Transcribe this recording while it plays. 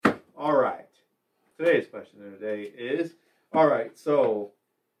today's question of the day is, all right, so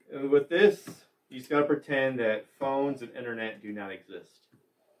with this, you just got to pretend that phones and internet do not exist.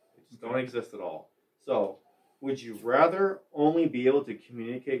 They just don't exist at all. So, would you rather only be able to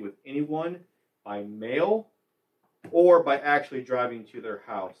communicate with anyone by mail or by actually driving to their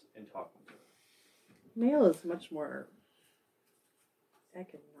house and talking to them? Mail is much more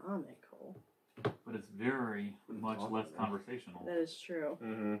economical. But it's very much less conversational. That is true.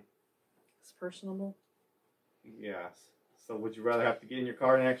 Mm-hmm. It's personable. Yes. So would you rather have to get in your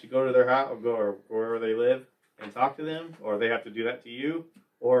car and actually go to their house or wherever they live and talk to them? Or they have to do that to you?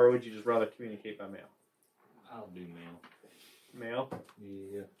 Or would you just rather communicate by mail? I'll do mail. Mail?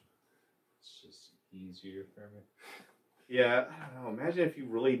 Yeah. It's just easier for me. Yeah, I don't know. Imagine if you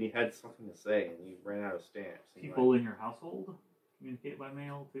really had something to say and you ran out of stamps. People in your household communicate by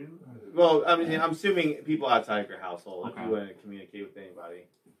mail too? Well, I mean, I'm assuming people outside of your household, Okay. if you want to communicate with anybody.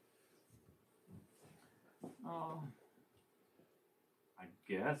 I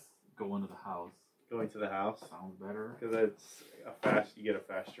guess going to the house Going to the house. sounds better. Because you get a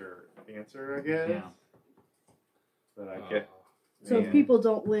faster answer, I guess. Yeah. But I get. So if people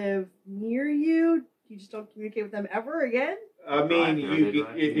don't live near you, you just don't communicate with them ever again? I mean,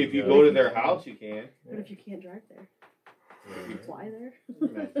 Drive. if you go to their house, you can. What if you can't drive there? You fly there?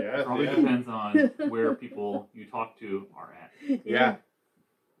 I guess, Probably yeah. depends on where people you talk to are at. Yeah.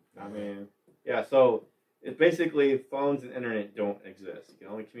 I mean, yeah, so it's basically phones and internet don't exist. You can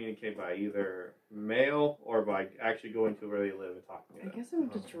only communicate by either mail or by actually going to where they live and talking to I them. guess I'm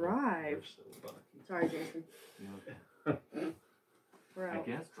going to drive. Sorry, Jason. You know, We're I out.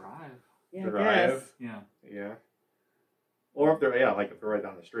 guess drive. Yeah, I Drive. guess. Yeah. Yeah. Or if they're, if they're right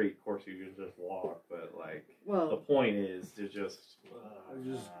down the street, of course you can just walk. But, the Well, point is to just...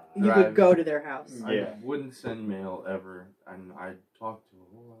 you drive. could go to their house. Yeah. I wouldn't send mail ever, and I'd talk to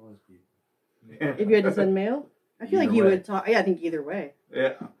a whole lot of people. If you had to send mail? I feel like Either you way. would talk. Yeah, I think either way.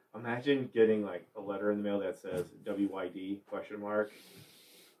 Yeah. Imagine getting, a letter in the mail that says WYD, question mark.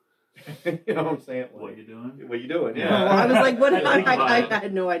 You know what I'm saying? What you doing? What you doing? Oh, Yeah. I was like, what? I think about I it.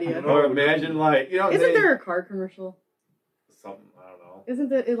 had no idea. Or imagine, Isn't there a car commercial? something, I don't know.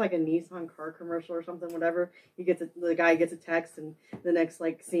 Isn't it like a Nissan car commercial or something? Whatever. The guy gets a text, and the next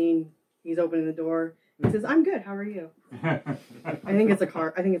scene, he's opening the door. He says, "I'm good. How are you?" I think it's a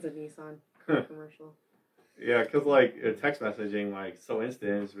car. I think it's a Nissan car commercial. Yeah, because text messaging, so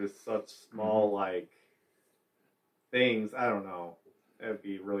instant with such small things. I don't know. That'd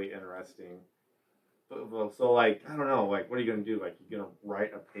be really interesting. So I don't know. What are you gonna do? You gonna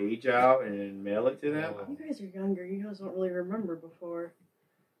write a page out and then mail it to them? You guys are younger. You guys don't really remember before.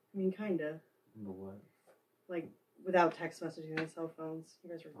 I mean, kinda. The what? Without text messaging and cell phones. You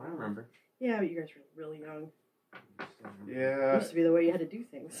guys were. I remember. Yeah, but you guys were really young. It Yeah. used to be the way you had to do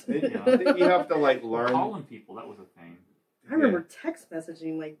things. I think you have to learn. Calling people, that was a thing. I remember text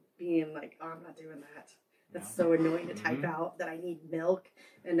messaging being oh, I'm not doing that. That's Yeah. so annoying to type Mhm. out that I need milk.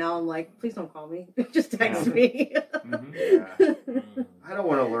 And now I'm please don't call me. Just text Yeah. me. Mhm. Yeah. I don't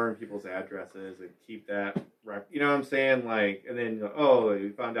want to learn people's addresses and keep that. You know what I'm saying? And then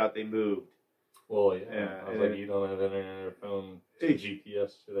you found out they moved. Well, yeah. Yeah, I was yeah. like, you don't have internet or phone to Hey.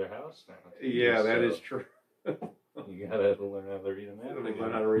 GPS to their house now. Yeah, that So is true. You gotta learn how to read a map.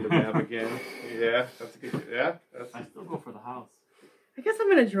 Learn how to read a map again. Yeah, that's a good. Yeah, that's I still go for the house. I guess I'm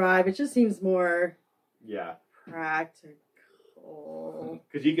gonna drive. It just seems more yeah. practical.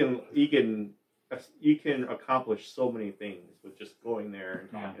 Because you can accomplish so many things with just going there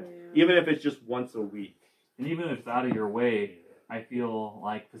and talking, Yeah. even if it's just once a week. And even if it's out of your way, I feel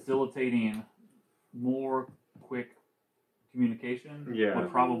like facilitating more quick communication Yeah.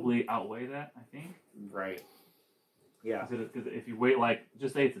 would probably outweigh that, I think. Right. Yeah. Because if you wait,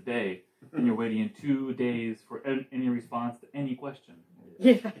 just say it's a day, and you're waiting 2 days for any response to any question.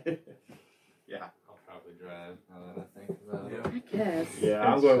 Yeah, Yeah. I'll probably drive now that I think about it. I guess. Yeah,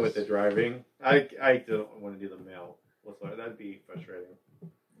 I'm going with the driving. I don't want to do the mail. That'd be frustrating.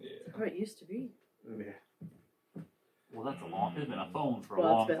 Yeah. How it used to be. Yeah. Well, it's been a phone for a Well,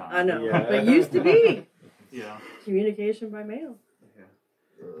 long it's been, time. I know, Yeah. but it used to be Yeah. communication by mail.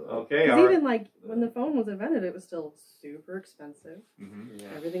 Okay. Because All right. even when the phone was invented, it was still super expensive. Mm-hmm. Yeah.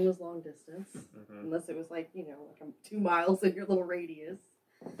 Everything was long distance, Mhm. unless it was 2 miles in your little radius.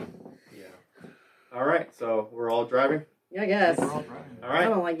 Yeah. All right. So we're all driving. Yeah, I guess. We're all driving. All I right.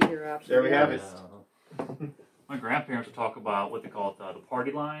 don't like either option. There we yeah. have it. Yeah. My grandparents would talk about what they call the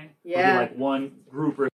party line. Yeah. Where one group or